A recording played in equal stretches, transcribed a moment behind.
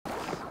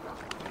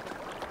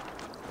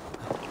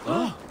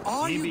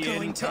you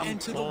going to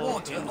enter the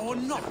water or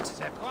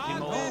not?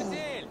 Oh,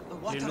 the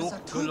waters are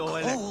too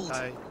cold.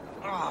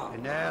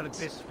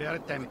 Baptized,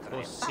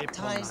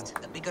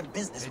 the bigger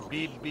business will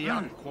be.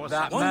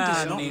 That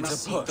man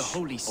needs a push, the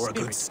Holy or a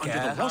good Spirit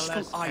under scare. the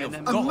watchful eye of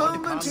A God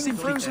moment in simply to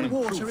frozen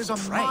water improve is a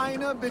trade.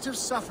 minor bit of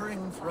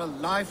suffering for a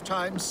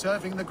lifetime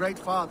serving the Great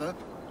Father.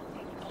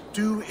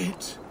 Do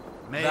it.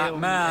 That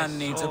man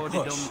needs a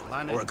push,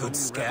 or a good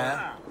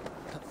scare.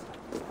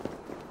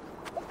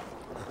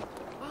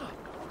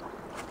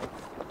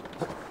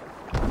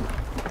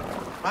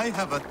 I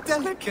have a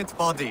delicate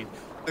body.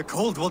 The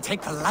cold will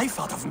take the life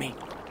out of me.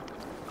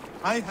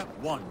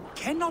 One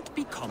cannot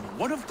become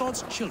one of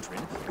God's children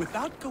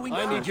without going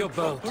I through need your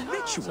boat. the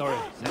ritual. Sorry.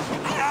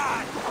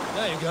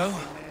 There you go.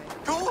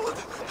 Cold!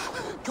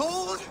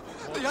 Cold!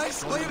 The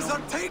ice waves are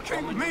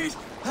taking me!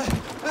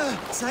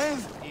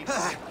 Save!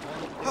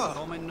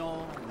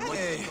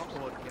 Hey,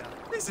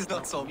 this is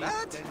not so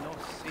bad.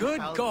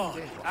 Good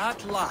God,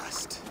 at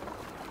last.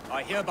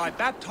 I hereby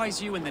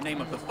baptize you in the name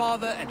of the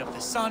Father, and of the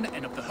Son,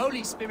 and of the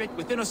Holy Spirit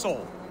within us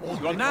all.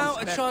 You are now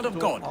a child of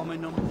God.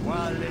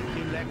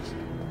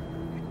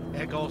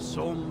 Ego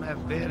sum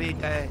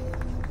verite,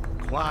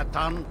 qua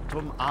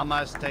tantum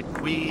amaste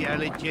qui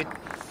elegit,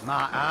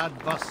 ma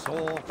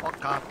advaso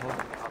focato,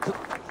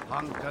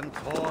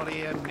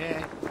 pancantori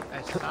me,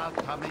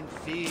 esaltam in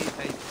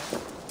fide.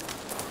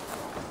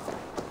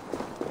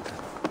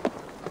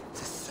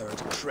 The third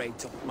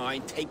crate of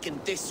mine taken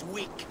this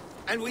week,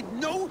 and with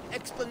no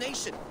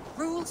explanation.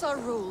 Rules are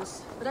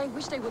rules, but I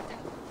wish they would...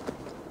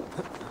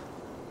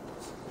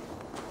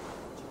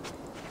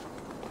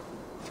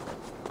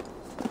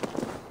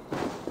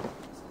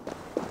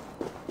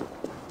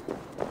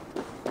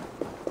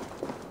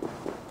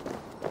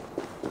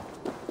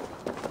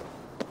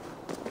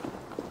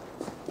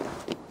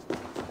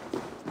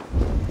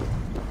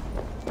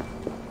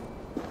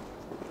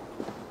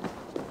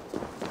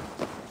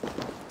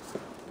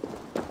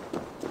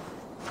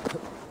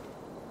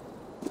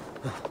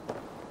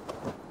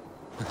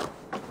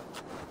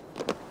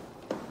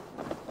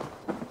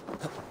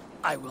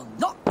 I will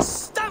not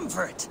stand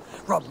for it!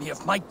 Rob me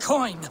of my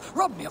coin!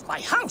 Rob me of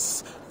my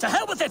house! To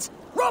hell with it!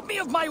 Rob me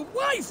of my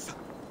wife!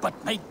 But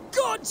may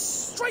God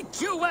strike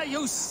you where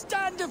you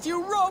stand if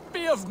you rob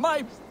me of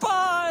my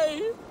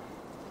pie!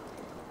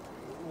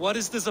 What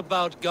is this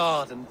about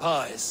God and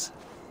pies?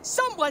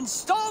 Someone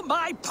stole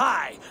my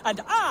pie, and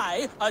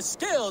I, a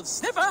skilled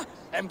sniffer,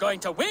 am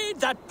going to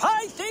weed that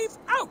pie thief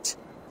out!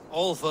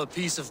 All for a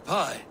piece of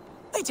pie.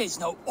 It is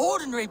no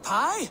ordinary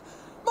pie!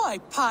 My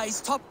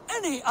pies top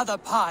any other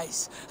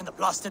pies, and the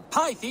blasted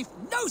pie thief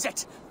knows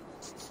it!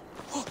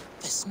 Oh,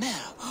 the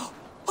smell!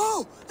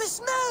 Oh, the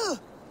smell!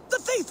 The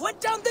thief went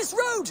down this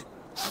road!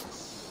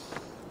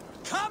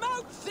 Come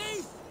out,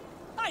 thief!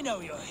 I know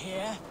you're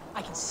here.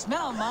 I can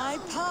smell my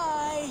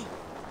pie.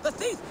 The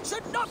thief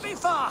should not be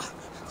far!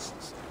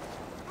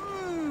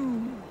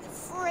 The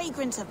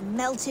fragrance of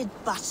melted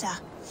butter.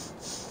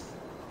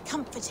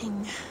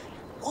 Comforting.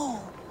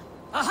 Oh.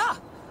 Aha!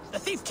 The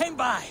thief came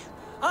by.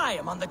 I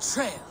am on the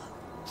trail.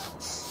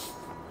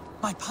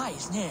 My pie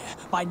is near.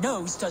 My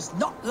nose does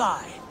not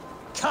lie.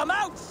 Come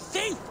out,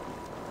 thief!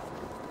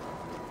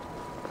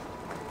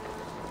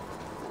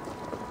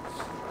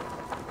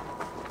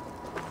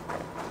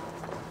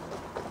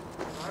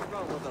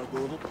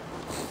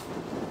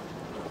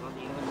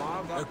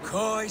 The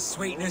coy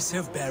sweetness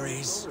of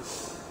berries.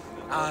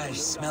 I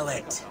smell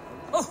it.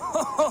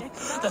 Oh,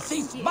 the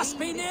thief must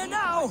be near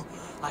now.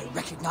 I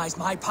recognize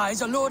my pie's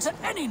allure to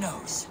any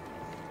nose.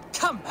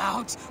 Come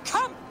out!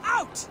 Come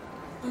out!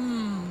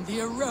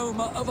 The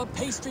aroma of a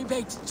pastry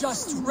baked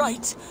just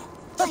right.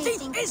 The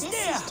thief is near!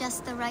 This is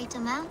just the right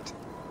amount.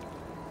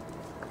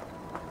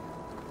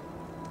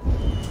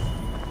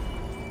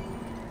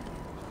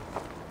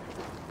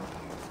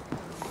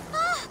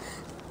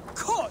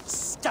 Caught,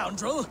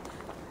 scoundrel!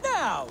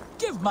 Now,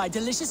 give my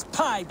delicious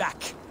pie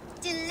back.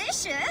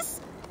 Delicious?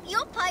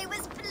 Your pie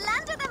was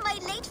blander than my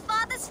late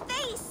father's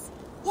face.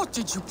 What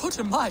did you put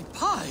in my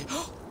pie?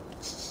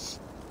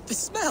 The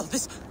smell,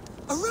 this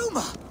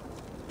aroma.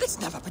 It's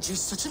never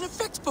produced such an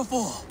effect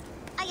before.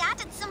 I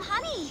added some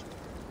honey.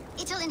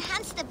 It'll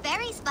enhance the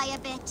berries by a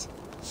bit.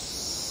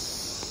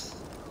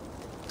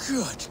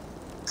 Good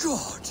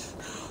God.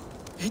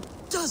 It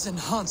does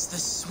enhance the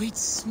sweet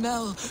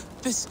smell.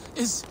 This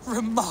is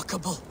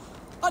remarkable.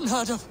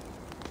 Unheard of.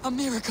 A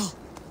miracle.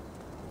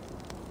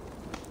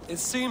 It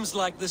seems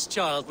like this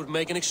child would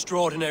make an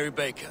extraordinary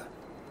baker.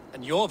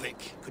 And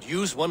Jorvik could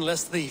use one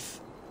less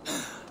thief.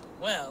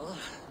 Well,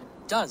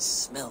 it does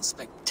smell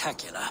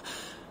spectacular.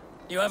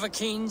 You have a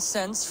keen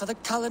sense for the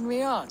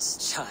culinary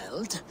arts,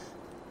 child.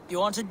 You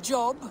want a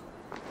job?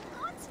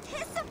 God's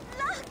piss of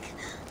luck!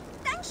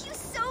 Thank you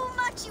so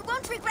much, you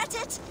won't regret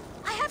it.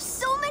 I have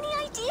so many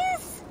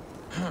ideas.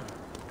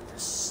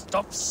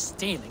 Stop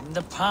stealing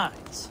the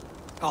pies.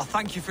 Oh,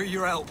 thank you for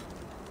your help.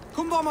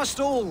 Come by my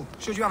stall,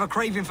 should you have a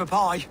craving for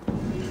pie.